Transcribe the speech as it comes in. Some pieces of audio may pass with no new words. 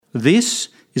This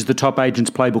is the Top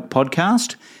Agents Playbook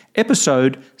Podcast,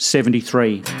 episode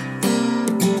 73.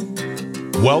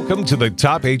 Welcome to the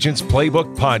Top Agents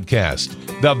Playbook Podcast,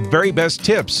 the very best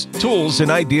tips, tools,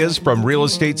 and ideas from real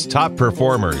estate's top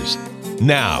performers.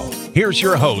 Now, here's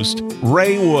your host,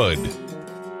 Ray Wood.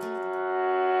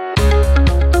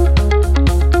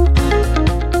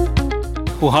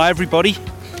 Well, hi everybody,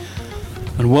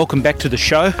 and welcome back to the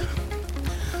show.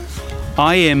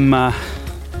 I am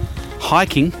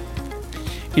hiking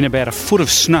in about a foot of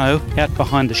snow out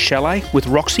behind the chalet with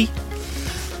Roxy,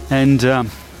 and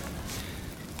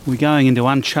we're going into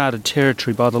uncharted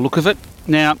territory by the look of it.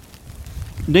 Now,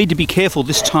 need to be careful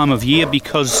this time of year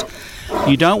because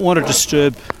you don't want to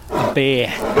disturb a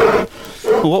bear.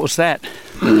 Well, what was that?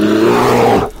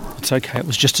 It's okay, it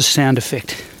was just a sound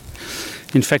effect.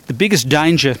 In fact, the biggest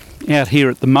danger out here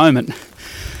at the moment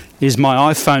is my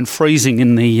iPhone freezing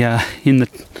in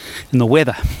the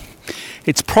weather.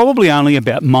 It's probably only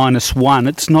about -1.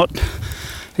 It's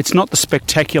not the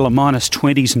spectacular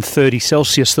 -20s and 30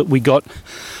 Celsius that we got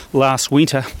last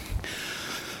winter.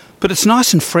 But it's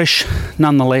nice and fresh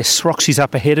nonetheless. Roxy's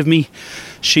up ahead of me.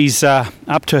 She's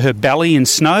up to her belly in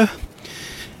snow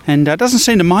and doesn't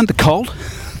seem to mind the cold.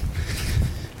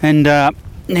 And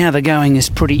now the going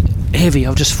is pretty heavy.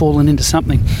 I've just fallen into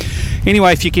something.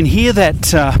 Anyway, if you can hear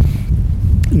that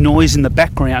noise in the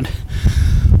background,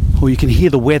 or you can hear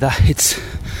the weather,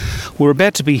 we're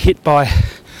about to be hit by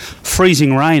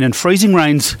freezing rain, and freezing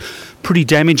rain's pretty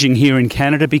damaging here in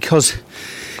Canada because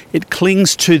it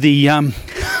clings to the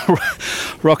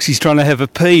Roxy's trying to have a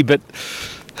pee, but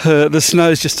the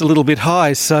snow's just a little bit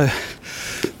high, so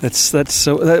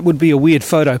that would be a weird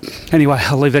photo. Anyway,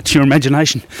 I'll leave that to your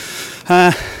imagination.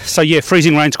 So yeah,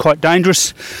 freezing rain's quite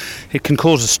dangerous. It can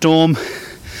cause a storm,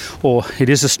 or it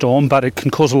is a storm, but it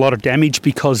can cause a lot of damage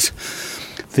because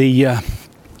the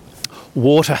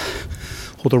water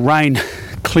or the rain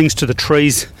clings to the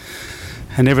trees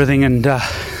and everything, and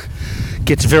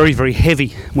gets very, very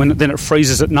heavy then it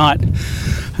freezes at night,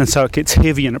 and so it gets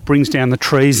heavy and it brings down the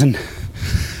trees and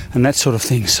that sort of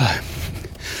thing. So,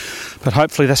 but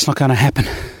hopefully that's not going to happen.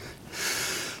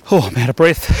 Oh, I'm out of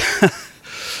breath.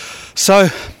 So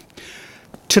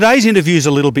today's interview is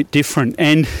a little bit different,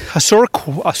 and I saw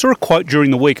a quote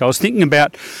during the week. I was thinking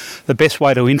about the best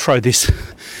way to intro this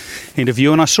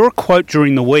interview, and I saw a quote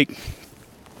during the week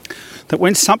that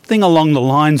went something along the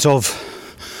lines of,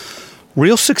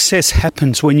 real success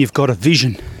happens when you've got a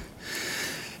vision.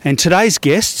 And today's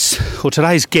guest,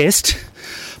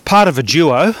 part of a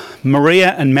duo,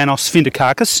 Maria and Manos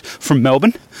Findakakis from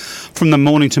Melbourne, from the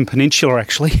Mornington Peninsula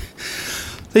actually.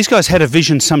 These guys had a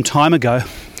vision some time ago.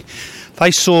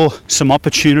 They saw some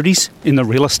opportunities in the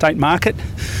real estate market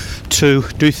to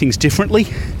do things differently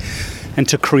and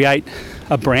to create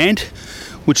a brand,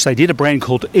 which they did, a brand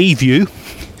called eView.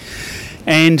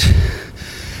 And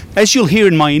as you'll hear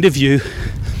in my interview,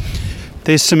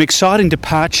 there's some exciting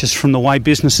departures from the way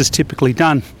business is typically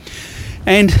done.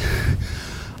 And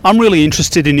I'm really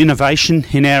interested in innovation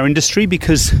in our industry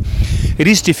because it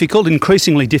is difficult,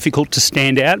 increasingly difficult to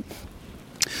stand out.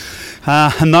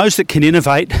 And those that can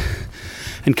innovate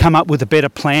and come up with a better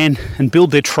plan and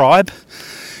build their tribe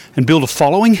and build a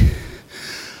following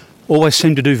always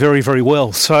seem to do very, very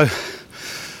well. So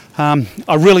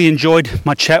I really enjoyed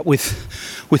my chat with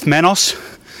Manos,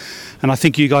 and I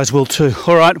think you guys will too.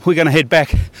 All right, we're going to head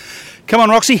back. Come on,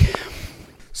 Roxy.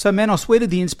 So Manos, where did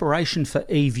the inspiration for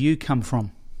eView come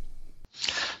from?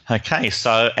 Okay,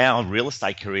 so our real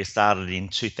estate career started in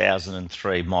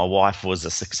 2003. My wife was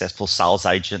a successful sales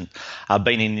agent. I've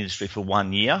been in the industry for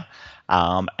 1 year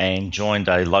and joined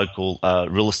a local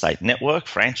real estate network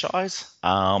franchise.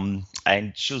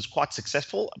 And she was quite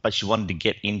successful, but she wanted to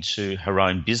get into her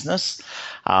own business.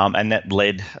 And that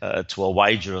led to a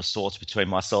wager of sorts between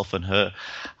myself and her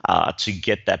to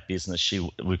get that business. She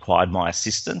required my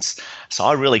assistance. So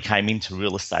I really came into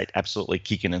real estate absolutely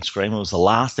kicking and screaming. It was the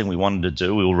last thing we wanted to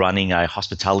do. We were running a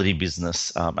hospitality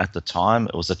business at the time.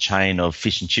 It was a chain of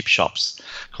fish and chip shops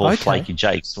called Flaky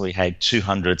Jake's. We had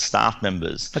 200 staff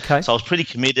members. Okay. So I was pretty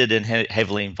committed and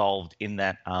heavily involved in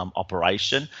that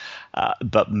operation.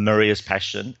 But Maria's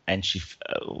passion and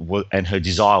and her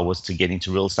desire was to get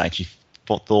into real estate. She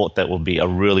thought that would be a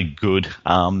really good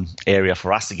area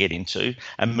for us to get into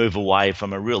and move away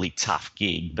from a really tough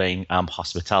gig being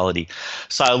hospitality.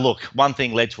 So look, one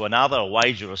thing led to another, a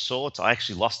wager of sorts. I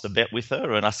actually lost a bet with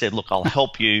her, and I said, look, I'll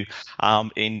help you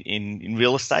in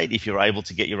real estate if you're able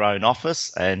to get your own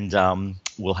office, and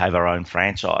we'll have our own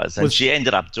franchise. And she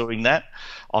ended up doing that.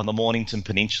 on the Mornington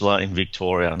Peninsula in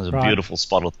Victoria, and it's a Right. beautiful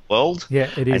spot of the world. Yeah,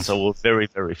 it is. And so we're very,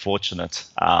 very fortunate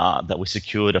that we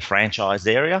secured a franchise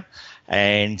area.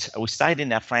 And we stayed in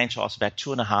that franchise about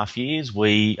 2.5 years.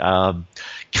 We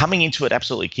coming into it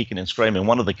absolutely kicking and screaming.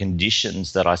 One of the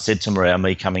conditions that I said to Maria,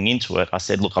 me coming into it, I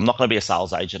said, look, I'm not going to be a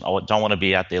sales agent. I don't want to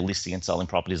be out there listing and selling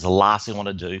properties. The last thing I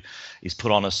want to do is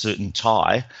put on a suit and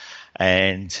tie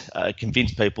and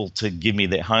convince people to give me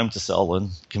their home to sell and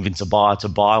convince a buyer to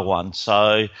buy one.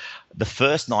 So the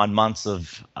first 9 months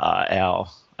of our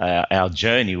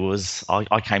journey was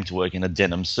I came to work in a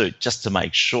denim suit just to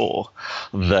make sure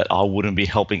that I wouldn't be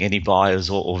helping any buyers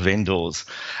or vendors.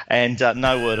 And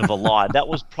no word of a lie, that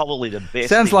was probably the best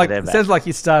Sounds thing like that ever. sounds like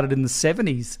you started in the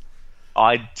 70s.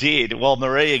 I did. Well,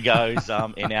 Maria goes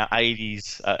in our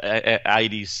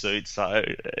 80s suit, so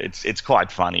it's quite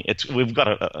funny. We've got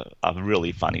a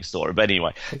really funny story. But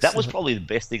anyway, that was probably the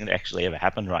best thing that actually ever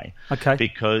happened, Ray. Okay.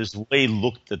 Because we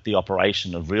looked at the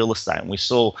operation of real estate and we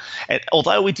saw, and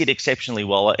although we did exceptionally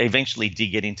well, eventually did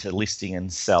get into listing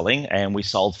and selling, and we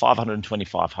sold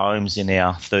 525 homes in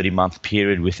our 30-month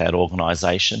period with that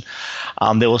organisation.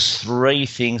 There was 3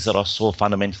 things that I saw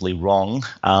fundamentally wrong,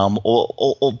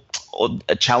 or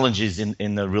challenges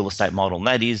in the real estate model, and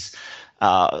that is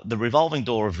the revolving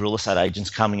door of real estate agents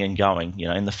coming and going. You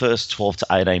know, in the first 12 to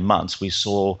 18 months, we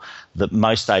saw that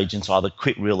most agents either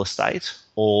quit real estate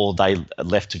or they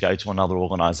left to go to another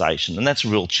organisation, and that's a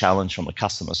real challenge from a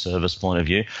customer service point of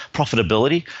view.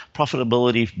 Profitability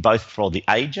both for the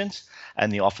agent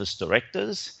and the office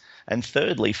directors, and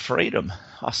thirdly, freedom.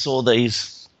 I saw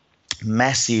these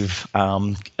massive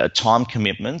time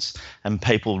commitments and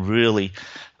people really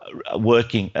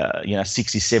working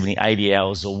 60, 70, 80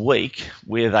 hours a week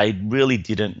where they really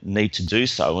didn't need to do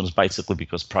so. It was basically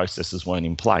because processes weren't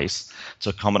in place to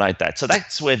accommodate that. So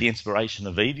that's where the inspiration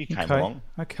of eView came along.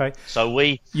 Okay. So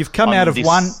you've come out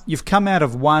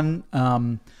of one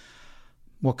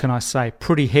what can I say,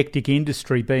 pretty hectic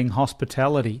industry being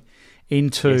hospitality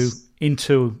into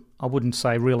I wouldn't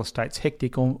say real estate's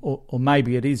hectic, or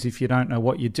maybe it is if you don't know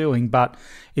what you're doing, but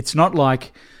it's not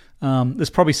like there's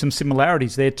probably some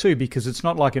similarities there too, because it's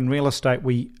not like in real estate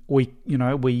we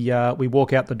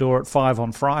walk out the door at 5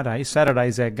 on Friday.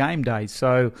 Saturday's our game day,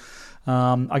 so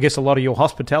I guess a lot of your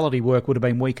hospitality work would have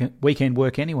been weekend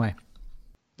work anyway.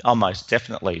 Oh, most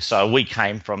definitely. So we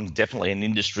came from definitely an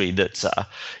industry that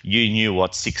you knew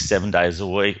what 6-7 days a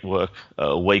week work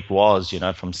was,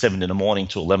 from 7 in the morning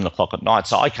to 11 o'clock at night.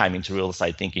 So I came into real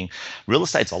estate thinking real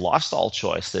estate's a lifestyle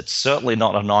choice. It's certainly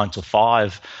not a 9 to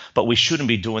 5, but we shouldn't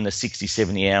be doing the 60,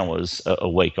 70 hours a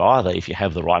week either if you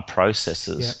have the right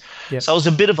processes. Yeah. So it was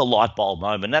a bit of a light bulb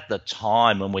moment. At the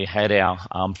time when we had our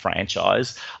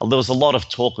franchise, there was a lot of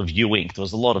talk of You Inc. There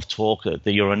was a lot of talk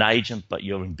that you're an agent, but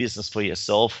you're in business for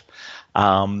yourself.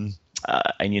 And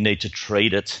you need to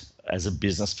treat it as a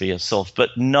business for yourself. But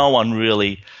no one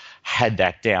really had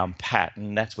that down pat,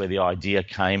 and that's where the idea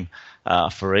came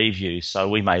for eView. So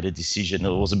we made a decision.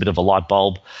 It was a bit of a light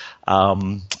bulb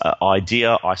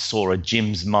idea. I saw a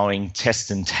Jim's Mowing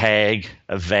test and tag,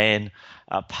 a van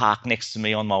parked next to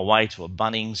me on my way to a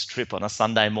Bunnings trip on a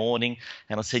Sunday morning,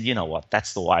 and I said, you know what,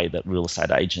 that's the way that real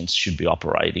estate agents should be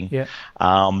operating. Yeah.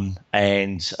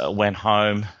 And went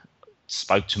home,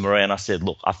 spoke to Maria, and I said,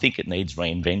 look, I think it needs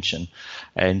reinvention.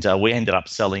 And we ended up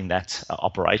selling that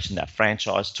operation, that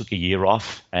franchise, took a year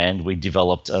off, and we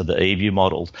developed the eView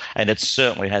model. And it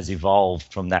certainly has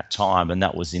evolved from that time, and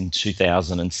that was in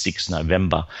 2006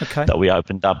 November that we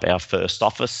opened up our first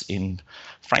office in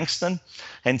Frankston.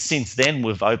 And since then,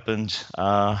 we've opened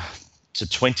to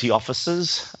 20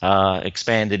 offices,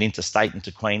 expanded interstate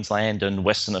into Queensland and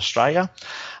Western Australia.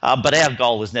 But our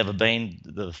goal has never been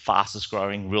the fastest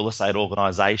growing real estate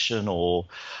organisation, or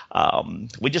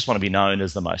we just want to be known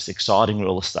as the most exciting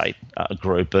real estate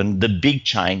group. And the big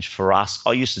change for us,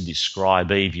 I used to describe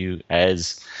eView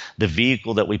as the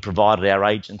vehicle that we provided our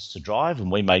agents to drive,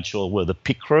 and we made sure we're the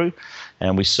pit crew,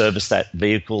 and we service that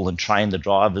vehicle and train the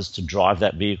drivers to drive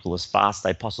that vehicle as fast as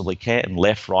they possibly can,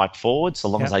 left, right, forward, so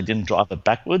long as they didn't drive it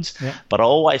backwards. But I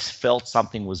always felt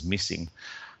something was missing.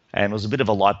 And it was a bit of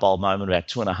a light bulb moment about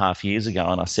 2.5 years ago.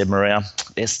 And I said, Maria,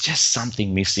 there's just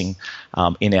something missing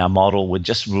in our model. We're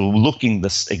looking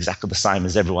exactly the same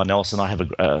as everyone else. And I have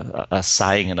a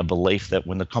saying and a belief that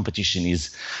when the competition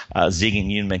is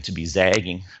zigging, you're meant to be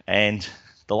zagging. And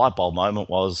the light bulb moment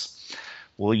was,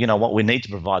 well, you know what, we need to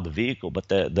provide the vehicle, but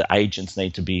the agents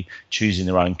need to be choosing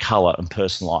their own colour and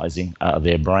personalising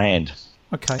their brand.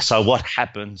 Okay. So what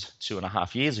happened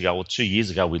 2.5 years ago, or 2 years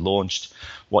ago, we launched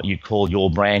what you call Your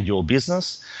Brand, Your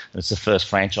Business. It's the first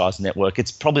franchise network.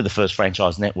 It's probably the first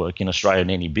franchise network in Australia in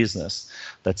any business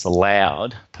that's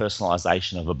allowed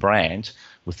personalisation of a brand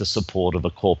with the support of a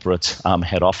corporate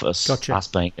head office, Gotcha. us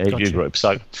being eView Group.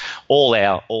 So all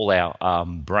our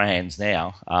brands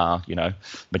now are,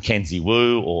 Mackenzie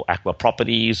Wu or Aqua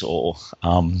Properties or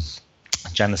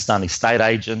Janistani Estate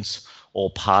Agents,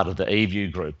 all part of the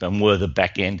eView Group, and we're the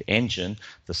back-end engine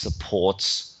that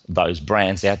supports those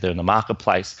brands out there in the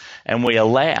marketplace. And we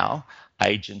allow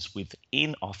agents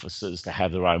within offices to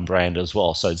have their own brand as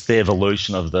well. So it's the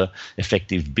evolution of the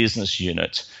effective business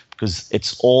unit, because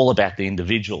it's all about the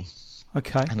individual.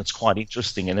 Okay. And it's quite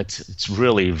interesting, and it's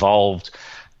really evolved.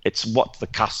 It's what the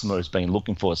customer has been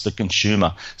looking for. It's the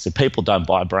consumer. So people don't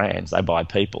buy brands, they buy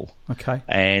people. Okay.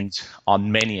 And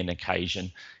on many an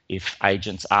occasion, if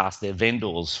agents ask their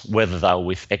vendors whether they were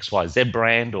with XYZ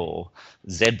brand or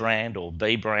Z brand or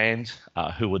B brand,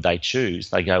 who would they choose?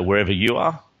 They go, wherever you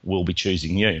are, we'll be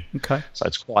choosing you. Okay. So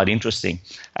it's quite interesting.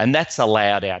 And that's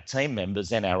allowed our team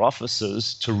members and our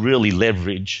officers to really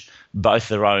leverage both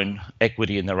their own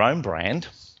equity in their own brand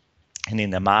and in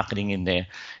their marketing, in their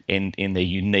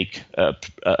unique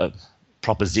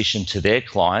proposition to their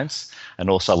clients, and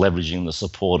also leveraging the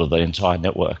support of the entire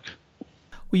network.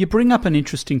 Well, you bring up an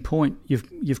interesting point.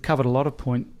 You've covered a lot of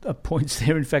points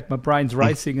there. In fact, my brain's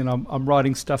racing and I'm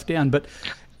writing stuff down. But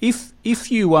if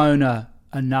you own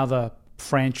another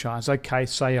franchise, okay,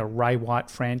 say a Ray White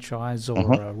franchise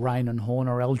or a Rain and Horn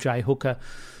or LJ Hooker,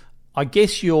 I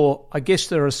guess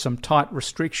there are some tight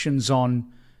restrictions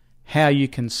on how you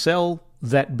can sell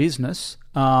that business.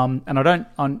 And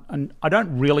I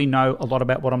don't really know a lot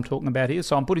about what I'm talking about here,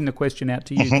 so I'm putting the question out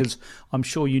to you because I'm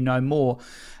sure you know more.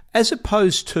 As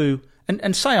opposed to,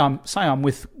 and say I'm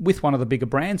with one of the bigger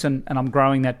brands and I'm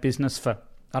growing that business for,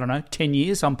 10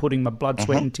 years. I'm putting my blood,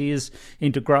 sweat and tears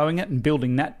into growing it and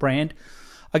building that brand.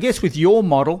 I guess with your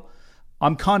model,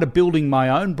 I'm kind of building my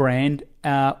own brand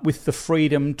with the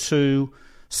freedom to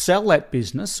sell that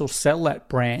business or sell that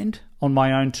brand on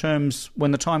my own terms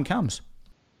when the time comes.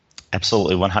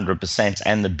 Absolutely, 100%.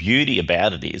 And the beauty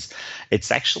about it is it's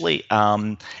actually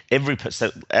so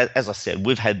as I said,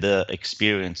 we've had the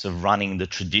experience of running the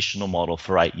traditional model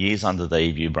for 8 years under the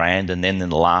eView brand. And then in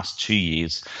the last 2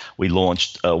 years, we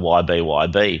launched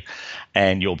YBYB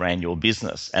and Your Brand, Your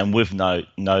Business. And we've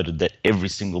noted that every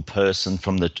single person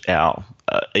from our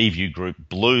eView Group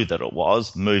Blue that it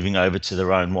was moving over to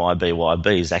their own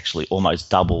YBYB has actually almost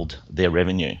doubled their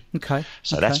revenue. Okay.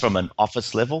 So that's from an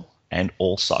office level and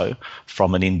also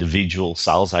from an individual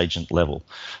sales agent level.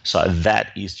 So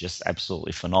that is just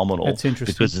absolutely phenomenal. That's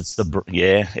interesting. Because it's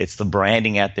the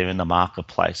branding out there in the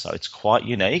marketplace. So it's quite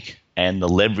unique, and the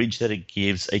leverage that it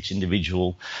gives each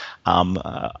individual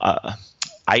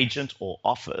agent or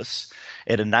office,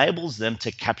 it enables them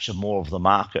to capture more of the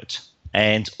market.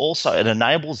 And also it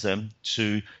enables them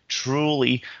to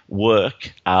truly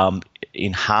work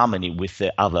in harmony with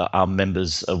their other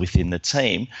members within the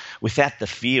team without the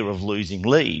fear of losing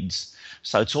leads.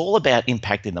 So it's all about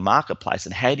impacting the marketplace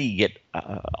and how do you get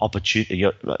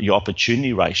your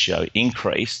opportunity ratio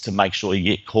increased to make sure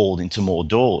you get called into more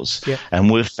doors. Yep.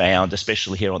 And we've found,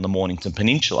 especially here on the Mornington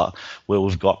Peninsula, where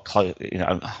we've got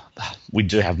we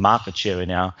do have market share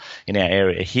in our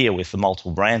area here with the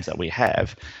multiple brands that we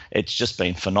have. It's just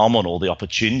been phenomenal. The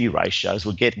opportunity ratios,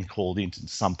 we're getting called into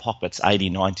some pockets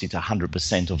 80, 90 to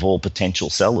 100% of all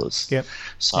potential sellers. Yep.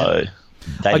 So. Yep.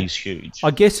 That is huge.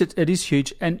 I guess it is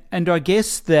huge. And I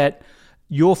guess that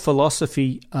your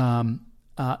philosophy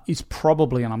is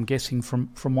probably, and I'm guessing from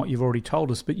what you've already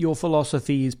told us, but your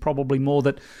philosophy is probably more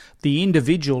that the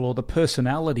individual or the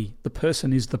personality, the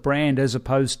person is the brand as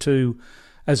opposed to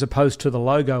the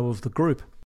logo of the group.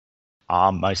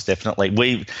 Most definitely.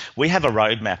 We have a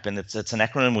roadmap, and it's an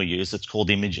acronym we use. It's called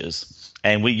IMAGES.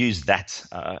 And we use that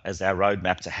as our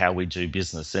roadmap to how we do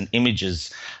business. And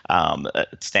IMAGES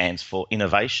it stands for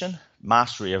innovation,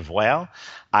 mastery of wow,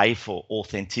 A for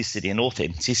authenticity. And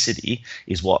authenticity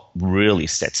is what really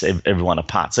sets everyone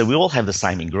apart. So we all have the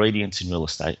same ingredients in real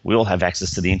estate. We all have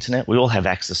access to the internet. We all have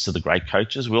access to the great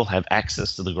coaches. We all have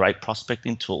access to the great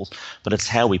prospecting tools. But it's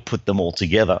how we put them all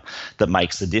together that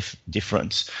makes the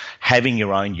difference. Having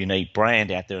your own unique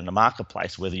brand out there in the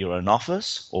marketplace, whether you're an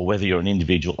office or whether you're an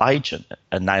individual agent,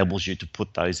 enables you to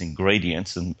put those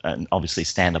ingredients and obviously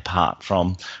stand apart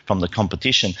from the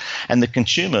competition. And the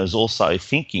consumer is also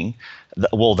thinking that,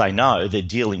 well, they know they're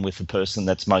dealing with the person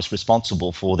that's most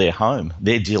responsible for their home.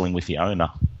 They're dealing with the owner.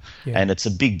 Yeah. And it's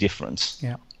a big difference.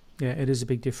 Yeah. Yeah, it is a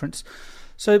big difference.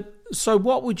 So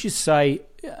what would you say,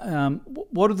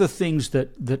 what are the things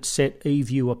that set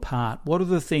eView apart? What are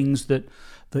the things that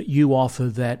you offer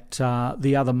that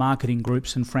the other marketing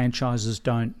groups and franchises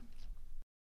don't?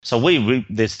 So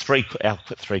there's our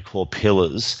three core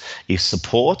pillars is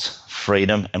support,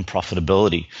 freedom, and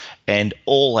profitability. And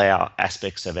all our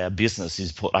aspects of our business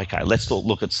is let's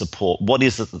look at support. What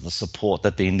is it that the support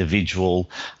that the individual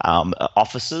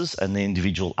officers and the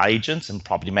individual agents and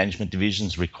property management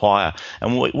divisions require?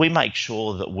 And we make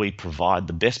sure that we provide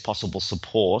the best possible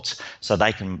support so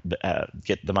they can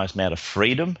get the most amount of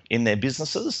freedom in their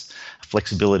businesses,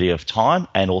 flexibility of time,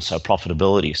 and also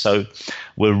profitability. So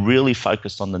we're really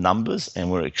focused on the numbers,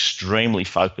 and we're extremely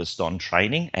focused on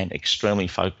training and extremely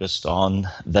focused on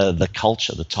the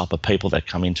culture, the type of people that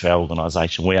come into our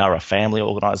organisation. We are a family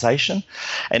organisation,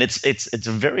 and it's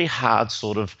a very hard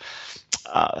sort of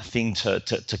thing to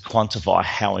quantify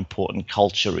how important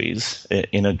culture is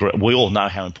in a group. We all know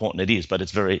how important it is, but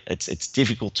it's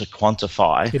difficult to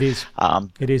quantify. It is.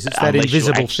 It's that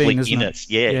invisible thing, isn't it?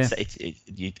 Yeah.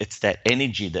 It's that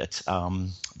energy that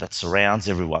surrounds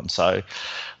everyone. So,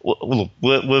 look,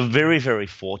 we're very, very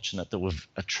fortunate that we've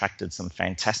attracted some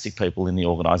fantastic people in the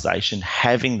organisation,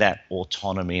 having that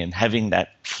autonomy and having that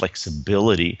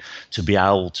flexibility to be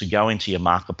able to go into your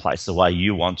marketplace the way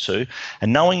you want to,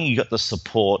 and knowing you got the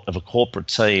support of a corporate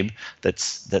team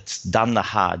that's done the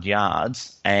hard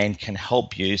yards and can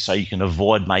help you so you can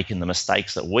avoid making the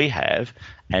mistakes that we have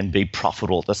and be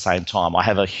profitable at the same time. I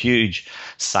have a huge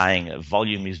saying of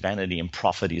volume is vanity and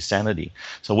profit is sanity.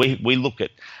 So we look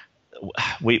at,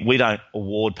 we don't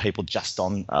award people just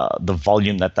on the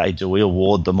volume that they do. We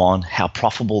award them on how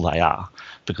profitable they are,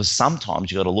 because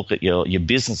sometimes you've got to look at your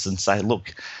business and say,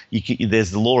 look,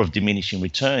 there's the law of diminishing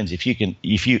returns. If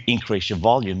you increase your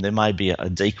volume, there may be a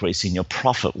decrease in your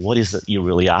profit. What is it you're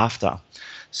really after?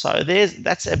 So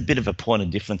that's a bit of a point of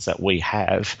difference that we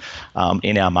have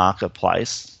in our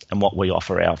marketplace and what we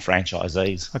offer our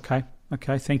franchisees.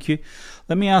 Okay, thank you.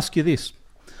 Let me ask you this.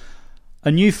 A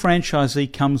new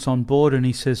franchisee comes on board and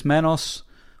he says, Manos,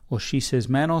 or she says,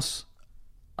 Manos,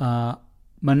 my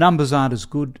numbers aren't as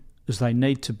good as they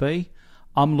need to be.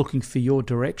 I'm looking for your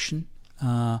direction.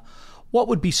 What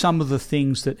would be some of the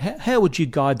things how would you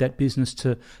guide that business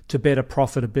to better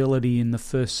profitability in the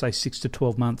first, say, 6 to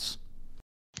 12 months?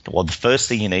 Well, the first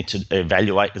thing you need to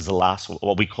evaluate is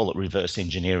what we call it reverse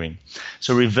engineering.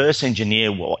 So reverse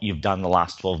engineer what you've done the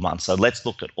last 12 months. So let's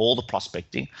look at all the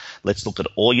prospecting. Let's look at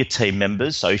all your team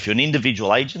members. So if you're an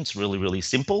individual agent, it's really, really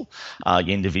simple, your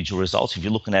individual results. If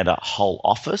you're looking at a whole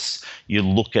office, you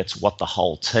look at what the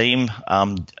whole team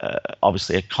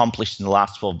obviously accomplished in the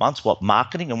last 12 months, what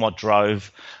marketing and what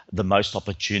drove the most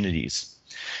opportunities.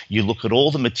 You look at all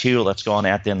the material that's gone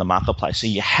out there in the marketplace. So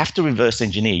you have to reverse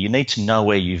engineer. You need to know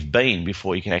where you've been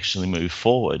before you can actually move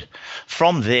forward.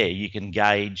 From there, you can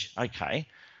gauge, okay,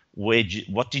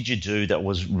 what did you do that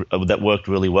worked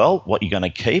really well? What you're going to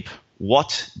keep?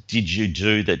 What did you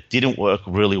do that didn't work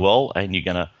really well and you're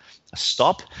going to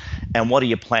stop? And what are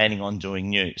you planning on doing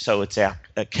new? So it's our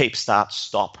keep, start,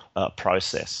 stop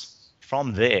process.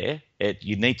 From there,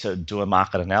 you need to do a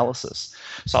market analysis.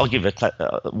 So I'll give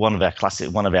one of our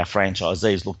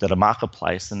franchisees looked at a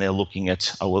marketplace, and they're looking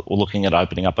at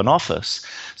opening up an office.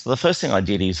 So the first thing I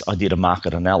did a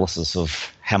market analysis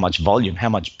of how much volume, how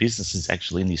much business is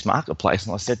actually in this marketplace,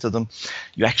 and I said to them,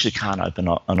 you actually can't open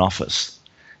an office.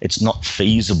 It's not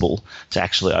feasible to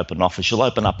actually open an office. You'll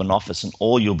open up an office, and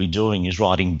all you'll be doing is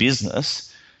writing business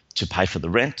to pay for the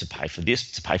rent, to pay for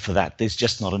this, to pay for that. There's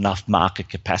just not enough market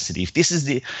capacity. If this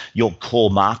is your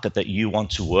core market that you want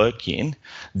to work in,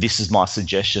 this is my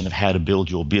suggestion of how to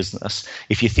build your business.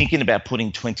 If you're thinking about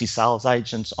putting 20 sales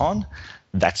agents on,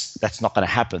 that's not going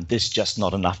to happen. There's just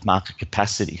not enough market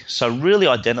capacity. So really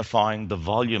identifying the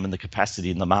volume and the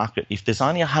capacity in the market. If there's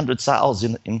only 100 sales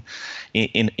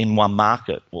in one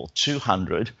market, or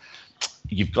 200,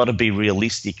 you've got to be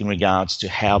realistic in regards to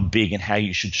how big and how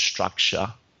you should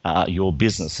structure your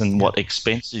business and what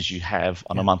expenses you have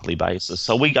on a monthly basis.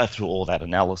 So we go through all that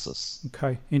analysis.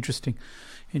 Okay, interesting.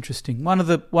 One of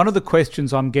the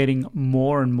questions I'm getting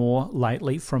more and more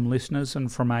lately from listeners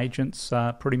and from agents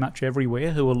pretty much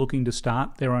everywhere who are looking to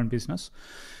start their own business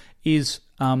is,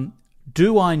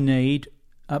 do I need,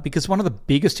 because one of the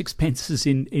biggest expenses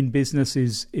in business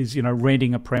is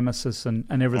renting a premises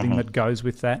and everything that goes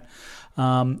with that.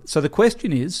 So the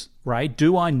question is, Ray,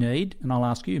 do I need, and I'll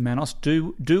ask you, Manos,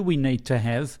 do we need to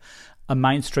have a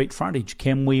main street frontage?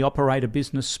 Can we operate a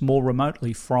business more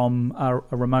remotely from a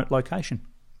remote location?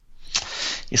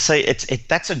 You see,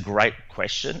 that's a great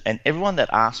question, and everyone that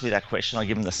asks me that question, I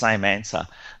give them the same answer.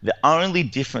 The only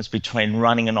difference between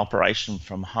running an operation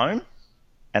from home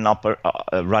and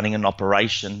running an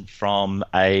operation from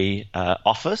a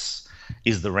office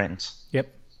is the rent.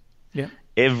 Yep.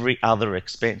 Every other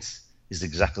expense is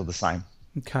exactly the same.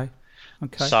 Okay.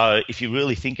 So if you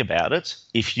really think about it,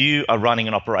 if you are running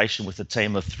an operation with a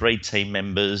team of 3 team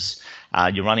members,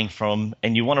 you're running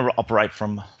and you want to operate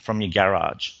from your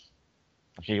garage.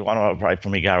 Okay, you want to operate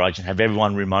from your garage and have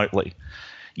everyone remotely.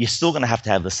 You're still going to have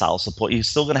the sales support. You're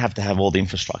still going to have all the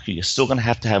infrastructure. You're still going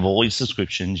to have all your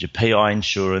subscriptions, your PI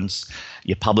insurance,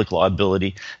 your public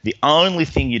liability. The only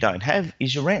thing you don't have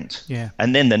is your rent. Yeah.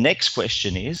 And then the next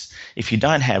question is, if you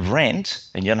don't have rent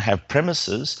and you don't have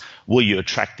premises, will you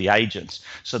attract the agents?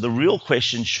 So the real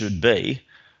question should be,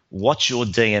 what's your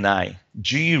DNA?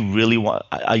 Do you really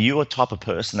are you a type of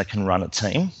person that can run a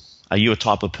team? Are you a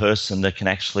type of person that can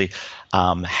actually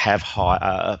have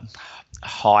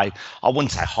high, I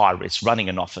wouldn't say high risk, running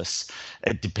an office,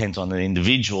 it depends on the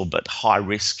individual, but high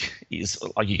risk is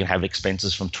like you can have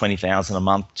expenses from $20,000 a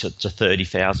month to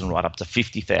 $30,000 right up to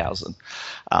 $50,000.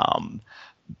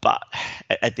 But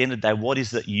at the end of the day, what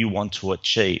is that you want to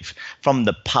achieve? From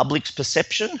the public's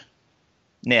perception,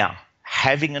 now,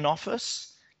 having an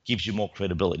office gives you more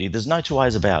credibility. There's no two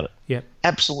ways about it. Yep.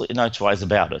 Absolutely no two ways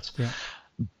about it. Yeah.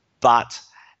 But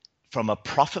from a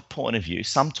profit point of view,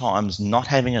 sometimes not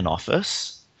having an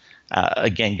office,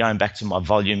 again, going back to my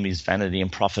volume is vanity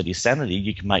and profit is sanity,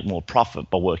 you can make more profit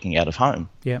by working out of home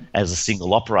as a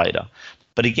single operator.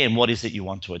 But again, what is it you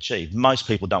want to achieve? Most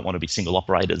people don't want to be single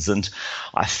operators. And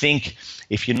I think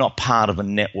if you're not part of a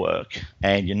network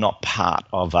and you're not part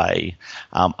of a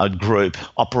group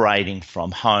operating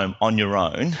from home on your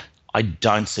own, I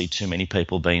don't see too many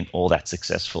people being all that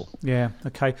successful. Yeah,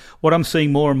 okay. What I'm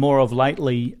seeing more and more of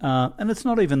lately, and it's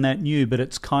not even that new, but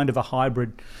it's kind of a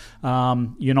hybrid.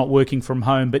 You're not working from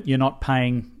home, but you're not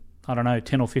paying, I don't know,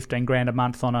 10 or 15 grand a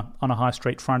month on a high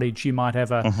street frontage. You might have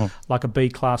like a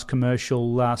B-class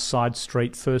commercial side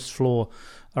street, first floor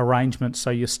arrangement, so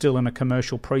you're still in a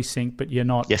commercial precinct, but you're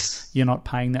not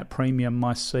paying that premium.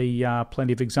 I see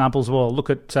plenty of examples. Well, look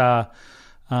at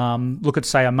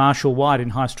say a Marshall White in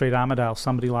High Street Armidale,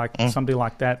 somebody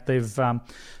like that.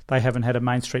 They haven't had a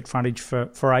main street frontage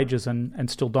for ages and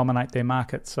still dominate their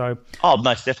market. So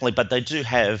most definitely, but they do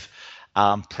have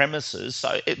premises.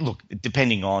 So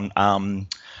depending on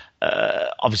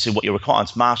obviously what your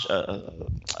requirements,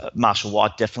 Marshall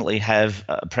White definitely have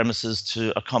premises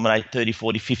to accommodate 30,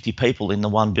 40, 50 people in the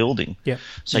one building. Yeah.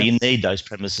 So you need those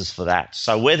premises for that.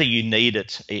 So whether you need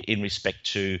it in respect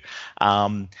to,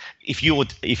 if you're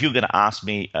going to ask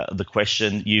me the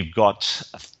question, you've got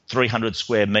 300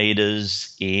 square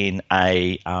meters in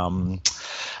a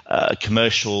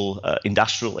commercial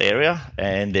industrial area,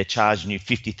 and they're charging you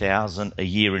 $50,000 a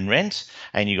year in rent,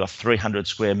 and you've got 300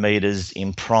 square meters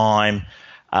in prime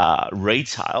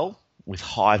retail with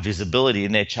high visibility,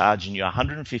 and they're charging you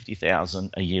 $150,000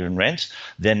 a year in rent.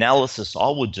 The analysis I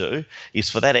would do is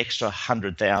for that extra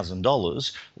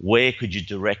 $100,000, where could you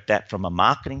direct that from a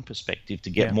marketing perspective to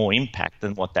get more impact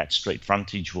than what that street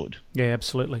frontage would? Yeah,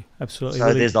 absolutely. So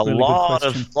really, there's a lot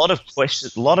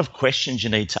of questions you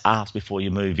need to ask before you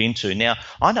move into. Now,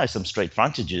 I know some street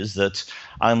frontages that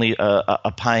only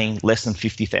are paying less than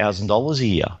 $50,000 a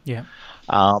year. Yeah.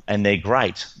 And they're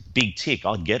great. Big tick,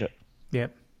 I'd get it.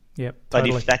 Yep. But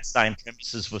totally. if that same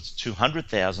premises was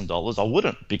 $200,000, I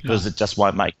wouldn't, because it just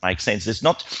won't make sense. It's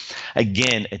not,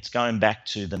 again, it's going back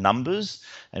to the numbers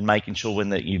and making sure when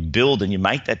that you build and you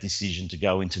make that decision to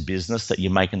go into business that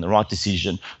you're making the right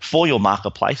decision for your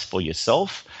marketplace, for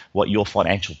yourself, what your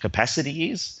financial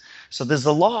capacity is. So there's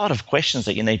a lot of questions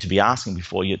that you need to be asking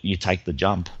before you take the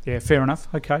jump. Yeah, fair enough.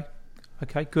 Okay,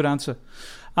 good answer.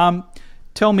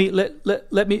 Tell me,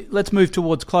 let's move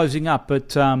towards closing up,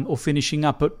 but or finishing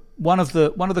up. But one of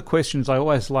the questions I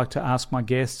always like to ask my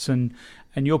guests, and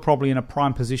you're probably in a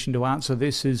prime position to answer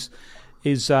this, is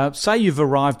say you've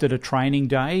arrived at a training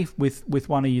day with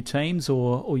one of your teams,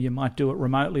 or you might do it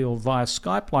remotely or via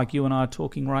Skype, like you and I are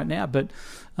talking right now. But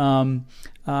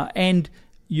and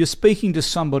you're speaking to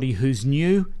somebody who's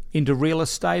new into real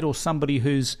estate, or somebody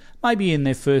who's maybe in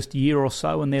their first year or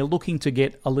so, and they're looking to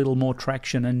get a little more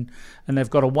traction, and they've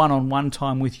got a one-on-one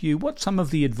time with you. What's some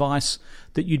of the advice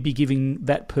that you'd be giving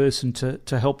that person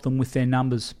to help them with their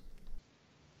numbers?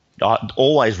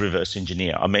 Always reverse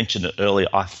engineer. I mentioned it earlier.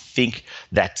 I think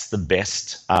that's the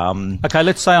best. Okay,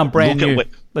 let's say I'm brand new.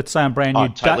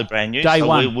 Totally brand new. Day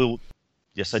one.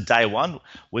 So day one,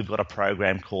 we've got a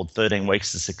program called 13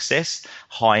 Weeks to Success,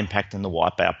 High Impact in the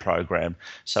Wipeout program.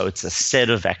 So it's a set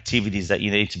of activities that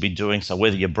you need to be doing. So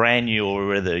whether you're brand new or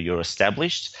whether you're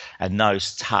established, and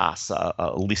those tasks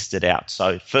are listed out.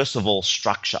 So first of all,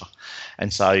 structure.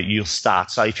 And so you'll start.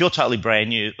 So if you're totally brand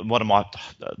new,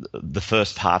 the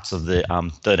first parts of the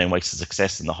 13 Weeks to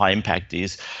Success and the High Impact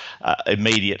is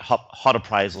immediate hot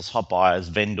appraisals, hot buyers,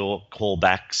 vendor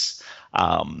callbacks,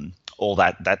 all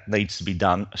that needs to be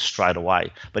done straight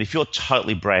away. But if you're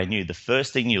totally brand new, the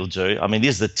first thing you'll do, I mean,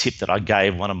 this is the tip that I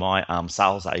gave one of my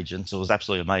sales agents. It was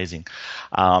absolutely amazing.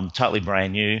 Totally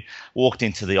brand new, walked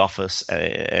into the office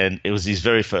and it was his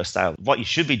very first day. What you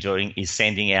should be doing is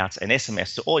sending out an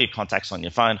SMS to all your contacts on your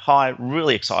phone. Hi,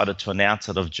 really excited to announce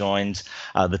that I've joined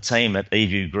the team at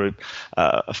eView Group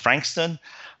Frankston.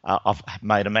 I've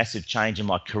made a massive change in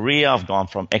my career. I've gone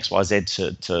from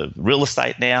XYZ to real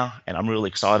estate now, and I'm really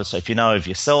excited. So if you know of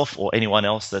yourself or anyone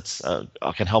else that's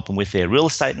I can help them with their real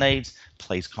estate needs,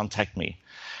 please contact me.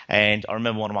 And I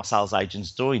remember one of my sales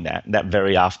agents doing that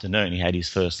very afternoon. He had his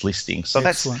first listing. So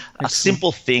Excellent. A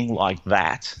simple thing like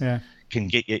that can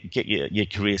get your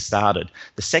career started.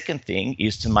 The second thing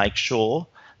is to make sure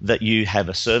that you have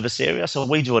a service area. So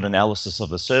we do an analysis of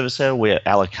the service area. We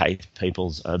allocate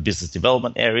people's business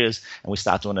development areas, and we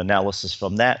start doing analysis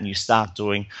from that, and you start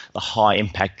doing the high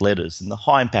impact letters. And the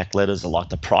high impact letters are like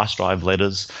the price drive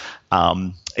letters.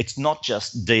 It's not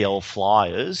just DL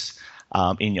flyers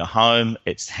in your home.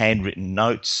 It's handwritten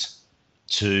notes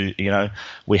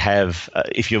we have,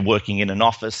 if you're working in an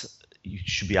office, you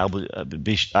should be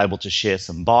able to share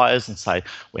some buyers and say,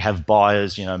 we have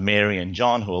buyers, Mary and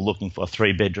John, who are looking for a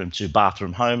 3-bedroom,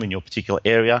 2-bathroom home in your particular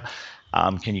area.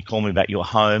 Can you call me about your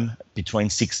home between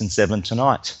 6 and 7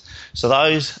 tonight? So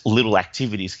those little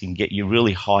activities can get you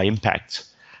really high impact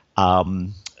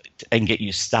and get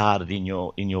you started in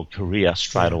your career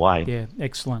straight away. Yeah,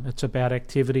 excellent. It's about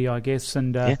activity, I guess,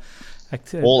 and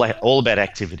all about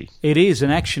activity. It is,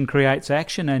 and action creates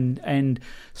action, and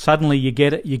suddenly you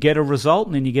get a result,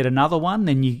 and then you get another one,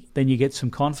 then you get some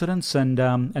confidence, and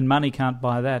money can't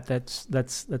buy that.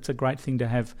 That's a great thing to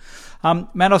have.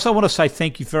 Manos, I want to say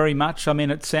thank you very much. I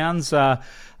mean, it sounds from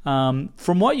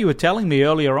what you were telling me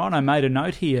earlier on, I made a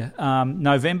note here.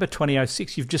 November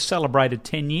 2006, you've just celebrated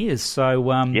 10 years.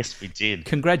 So yes, we did.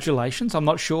 Congratulations. I'm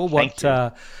not sure what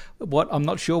the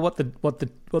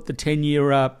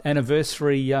 10-year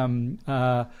anniversary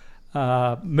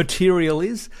material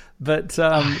is, but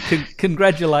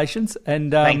congratulations,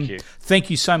 and thank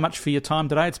you so much for your time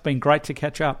today. It's been great to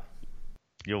catch up.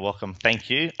 You're welcome. Thank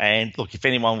you. And look, if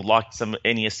anyone would like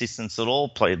any assistance at all,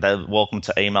 please, they're welcome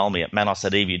to email me at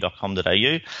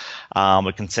manos@evu.com.au.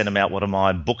 We can send them out one of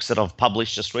my books that I've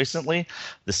published just recently,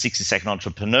 The 60-Second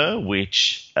Entrepreneur,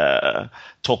 which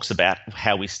talks about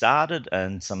how we started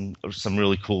and some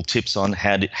really cool tips on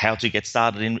how to get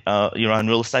started in your own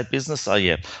real estate business. So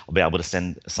yeah, I'll be able to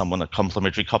send someone a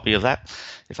complimentary copy of that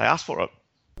if they ask for it.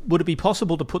 Would it be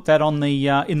possible to put that on the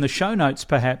in the show notes,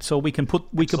 perhaps, or we can put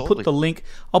the link?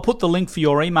 I'll put the link for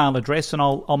your email address, and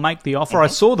I'll make the offer. Mm-hmm. I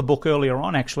saw the book earlier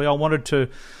on. Actually, I wanted to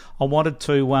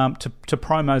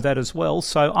promo that as well.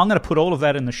 So I'm going to put all of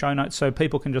that in the show notes so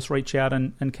people can just reach out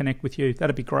and connect with you.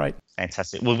 That'd be great.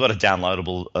 Fantastic. We've got a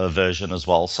downloadable version as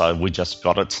well, so we just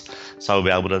got it, so we'll be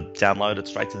able to download it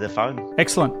straight to their phone.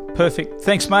 Excellent. Perfect.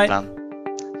 Thanks, mate.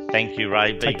 Thank you,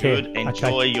 Ray. Be good.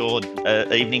 Enjoy your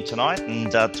evening tonight,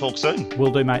 and talk soon. Will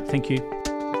do, mate. Thank you.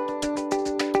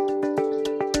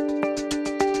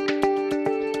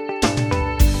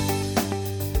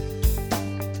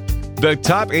 The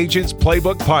Top Agents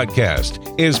Playbook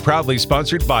Podcast is proudly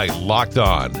sponsored by Locked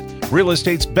On, real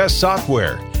estate's best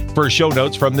software. For show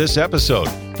notes from this episode,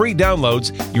 free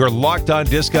downloads, your Locked On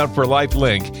Discount for Life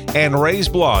link, and Ray's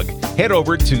blog, head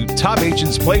over to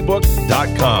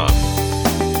topagentsplaybook.com.